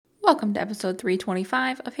Welcome to episode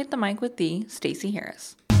 325 of Hit the Mic with the Stacey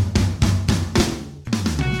Harris.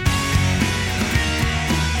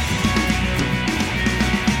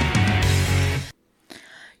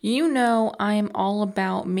 You know I am all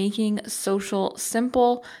about making social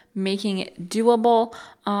simple, making it doable,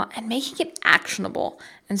 and making it actionable.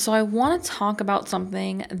 And so I want to talk about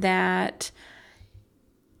something that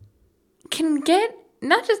can get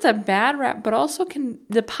not just a bad rap, but also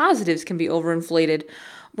the positives can be overinflated.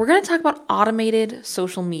 We're going to talk about automated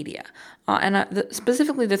social media.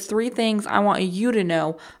 Specifically the three things I want you to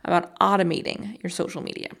know about automating your social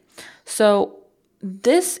media. So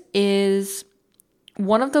this is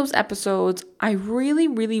one of those episodes I really,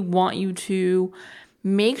 really want you to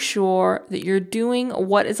make sure that you're doing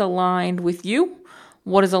what is aligned with you,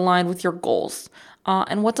 what is aligned with your goals,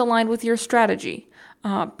 and what's aligned with your strategy.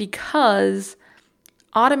 Because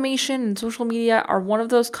automation and social media are one of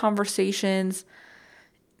those conversations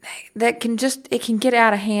that it can get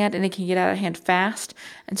out of hand, and it can get out of hand fast.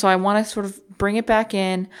 And so I want to sort of bring it back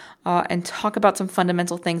in and talk about some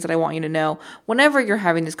fundamental things that I want you to know whenever you're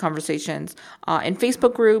having these conversations in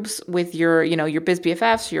Facebook groups with your biz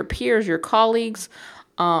BFFs, your peers, your colleagues,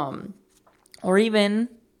 or even,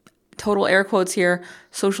 total air quotes here,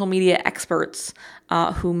 social media experts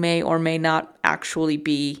who may or may not actually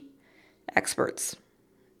be experts.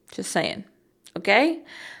 Just saying. Okay?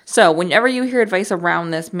 So whenever you hear advice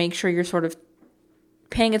around this, make sure you're sort of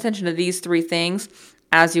paying attention to these three things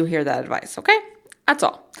as you hear that advice. Okay? That's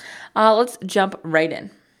all. Let's jump right in.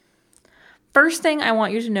 First thing I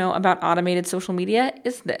want you to know about automated social media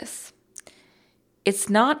is this. It's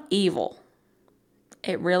not evil.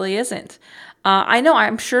 It really isn't.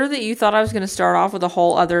 I'm sure that you thought I was going to start off with a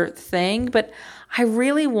whole other thing, but I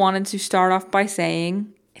really wanted to start off by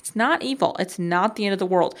saying it's not evil. It's not the end of the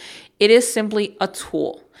world. It is simply a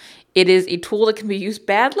tool. It is a tool that can be used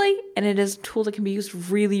badly, and it is a tool that can be used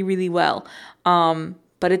really, really well.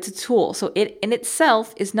 But it's a tool. So it in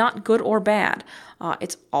itself is not good or bad.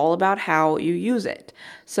 It's all about how you use it.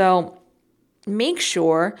 So make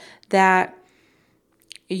sure that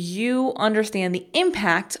you understand the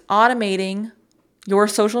impact automating your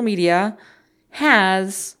social media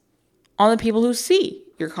has on the people who see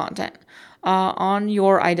your content. On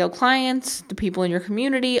your ideal clients, the people in your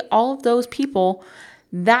community, all of those people,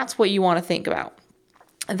 that's what you want to think about,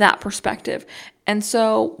 that perspective. And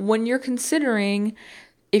so when you're considering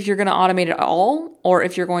if you're going to automate it all, or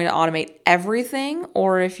if you're going to automate everything,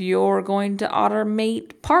 or if you're going to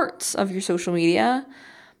automate parts of your social media,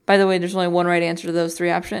 by the way, there's only one right answer to those three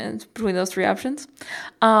options, between those three options.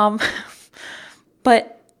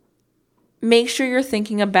 But make sure you're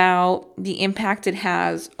thinking about the impact it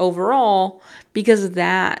has overall, because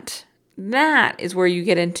that is where you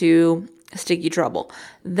get into sticky trouble.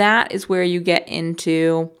 That is where you get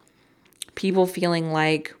into people feeling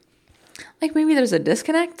like maybe there's a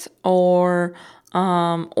disconnect, or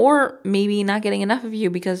maybe not getting enough of you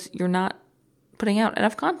because you're not putting out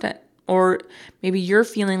enough content. Or maybe you're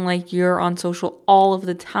feeling like you're on social all of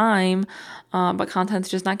the time, but content's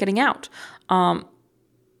just not getting out.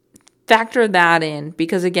 Factor that in,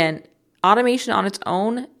 because again, automation on its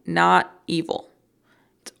own, not evil.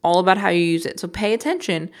 It's all about how you use it. So pay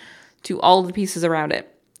attention to all of the pieces around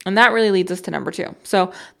it. And that really leads us to number 2.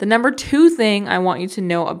 So the number 2 thing I want you to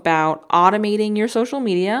know about automating your social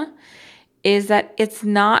media is that it's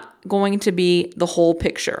not going to be the whole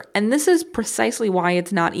picture. And this is precisely why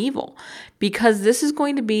it's not evil, because this is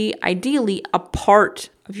going to be ideally a part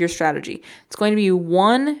of your strategy. It's going to be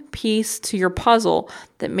one piece to your puzzle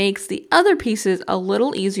that makes the other pieces a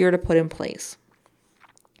little easier to put in place.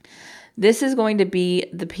 This is going to be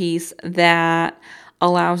the piece that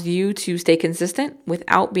allows you to stay consistent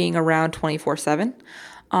without being around 24/7.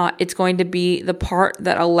 It's going to be the part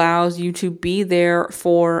that allows you to be there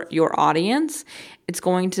for your audience. It's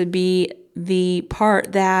going to be the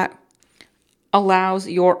part that allows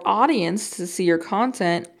your audience to see your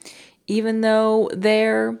content, even though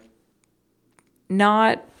they're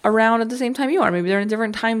not around at the same time you are. Maybe they're in a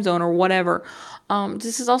different time zone or whatever.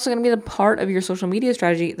 This is also going to be the part of your social media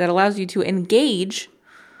strategy that allows you to engage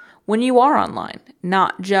when you are online,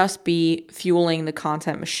 not just be fueling the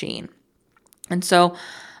content machine. And so,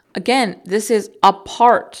 again, this is a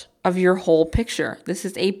part of your whole picture. This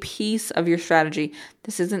is a piece of your strategy.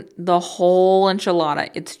 This isn't the whole enchilada.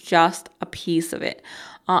 It's just a piece of it.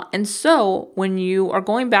 And so when you are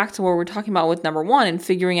going back to where we're talking about with number 1 and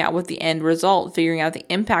figuring out what the end result, figuring out the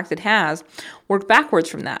impact it has, work backwards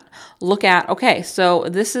from that. Look at, okay, so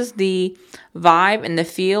this is the vibe and the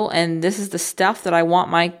feel, and this is the stuff that I want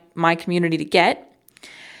my community to get.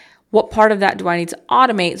 What part of that do I need to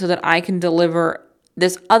automate so that I can deliver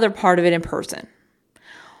this other part of it in person?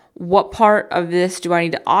 What part of this do I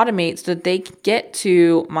need to automate so that they can get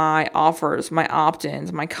to my offers, my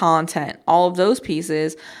opt-ins, my content, all of those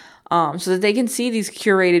pieces, so that they can see these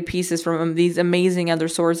curated pieces from these amazing other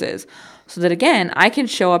sources? So that, again, I can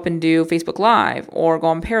show up and do Facebook Live or go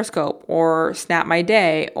on Periscope or Snap My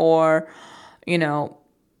Day or,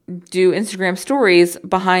 do Instagram stories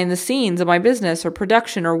behind the scenes of my business or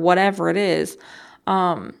production or whatever it is.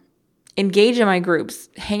 Engage in my groups,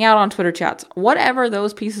 hang out on Twitter chats, whatever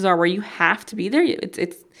those pieces are where you have to be there.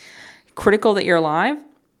 It's critical that you're alive.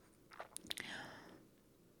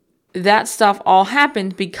 That stuff all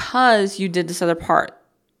happened because you did this other part,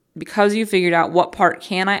 because you figured out what part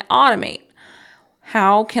can I automate?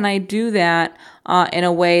 How can I do that in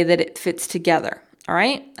a way that it fits together? All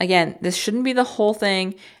right. Again, this shouldn't be the whole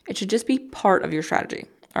thing. It should just be part of your strategy.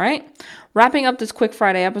 All right. Wrapping up this quick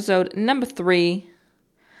Friday episode, number 3.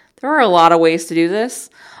 There are a lot of ways to do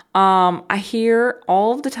this. I hear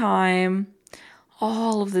all of the time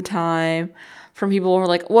from people who are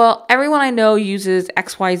like, well, everyone I know uses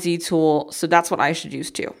XYZ tool, so that's what I should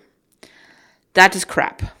use too. That is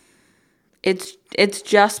crap. It's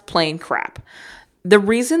just plain crap. The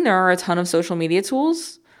reason there are a ton of social media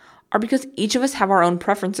tools are because each of us have our own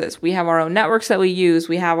preferences. We have our own networks that we use.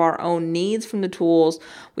 We have our own needs from the tools.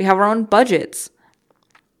 We have our own budgets.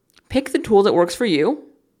 Pick the tool that works for you.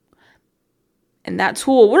 And that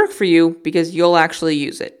tool will work for you because you'll actually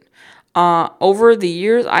use it. Over the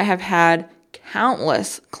years, I have had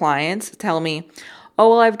countless clients tell me, oh,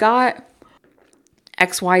 well, I've got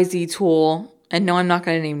XYZ tool, and no, I'm not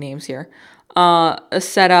going to name names here,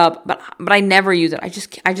 set up, but I never use it. I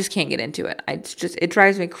just can't get into it. It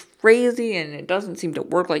drives me crazy, and it doesn't seem to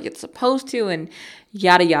work like it's supposed to, and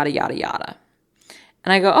yada, yada, yada, yada.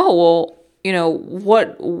 And I go, oh, well,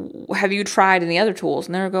 what have you tried any other tools?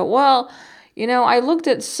 And they go, well, I looked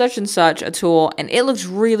at such and such a tool and it looks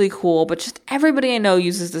really cool, but just everybody I know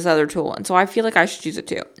uses this other tool. And so I feel like I should use it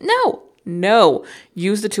too. No,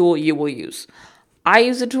 use the tool you will use. I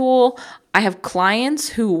use a tool. I have clients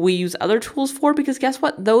who we use other tools for because guess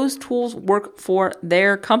what? Those tools work for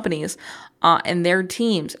their companies and their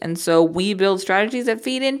teams. And so we build strategies that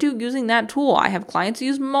feed into using that tool. I have clients who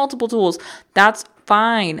use multiple tools. That's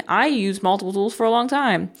fine. I use multiple tools for a long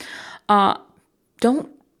time.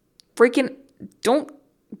 Don't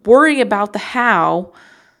worry about the how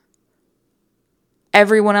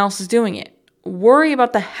everyone else is doing it. Worry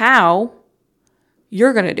about the how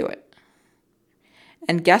you're going to do it.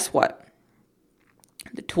 And guess what?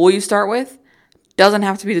 The tool you start with doesn't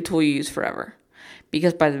have to be the tool you use forever.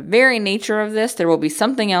 Because by the very nature of this, there will be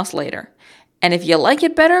something else later. And if you like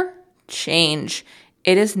it better, change.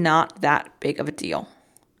 It is not that big of a deal.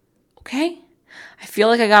 Okay? I feel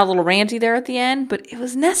like I got a little ranty there at the end, but it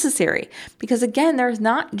was necessary because, again, there's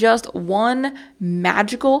not just one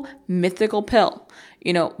magical, mythical pill.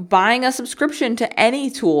 Buying a subscription to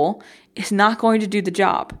any tool is not going to do the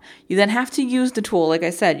job. You then have to use the tool. Like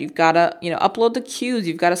I said, you've got to, upload the cues.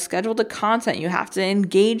 You've got to schedule the content. You have to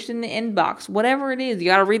engage in the inbox, whatever it is. You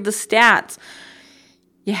got to read the stats.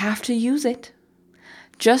 You have to use it.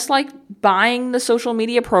 Just like buying the social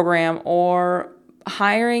media program or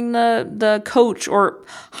hiring the coach or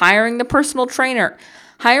hiring the personal trainer.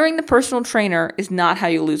 Hiring the personal trainer is not how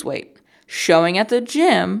you lose weight. Showing at the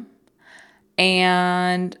gym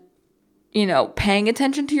and, paying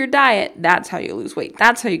attention to your diet, that's how you lose weight.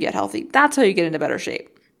 That's how you get healthy. That's how you get into better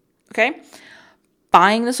shape. Okay?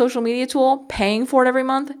 Buying the social media tool, paying for it every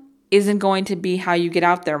month isn't going to be how you get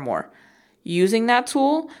out there more. Using that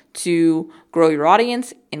tool to grow your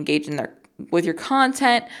audience, engage with your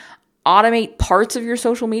content, automate parts of your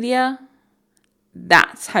social media,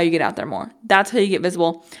 that's how you get out there more. That's how you get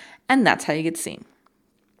visible, and that's how you get seen.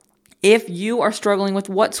 If you are struggling with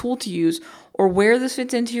what tool to use or where this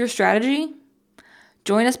fits into your strategy,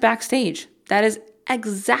 join us backstage. That is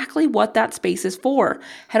exactly what that space is for.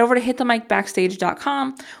 Head over to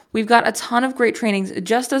hitthemicbackstage.com. We've got a ton of great trainings.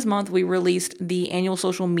 Just this month, we released the annual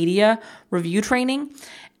social media review training.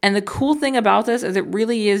 And the cool thing about this is it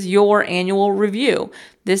really is your annual review.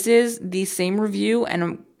 This is the same review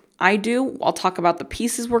and I'll talk about the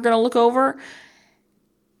pieces we're going to look over.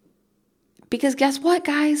 Because guess what,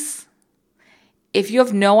 guys? If you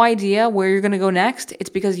have no idea where you're going to go next, it's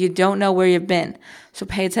because you don't know where you've been. So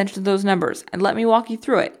pay attention to those numbers and let me walk you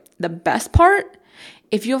through it. The best part,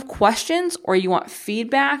 if you have questions or you want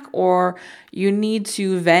feedback or you need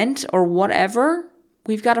to vent or whatever,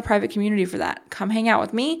 we've got a private community for that. Come hang out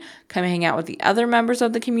with me. Come hang out with the other members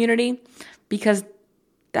of the community because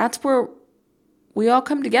that's where we all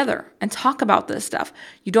come together and talk about this stuff.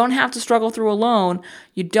 You don't have to struggle through alone.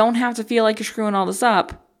 You don't have to feel like you're screwing all this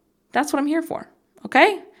up. That's what I'm here for.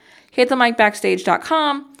 Okay?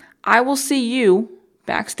 HateTheMicBackstage.com. I will see you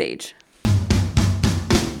backstage.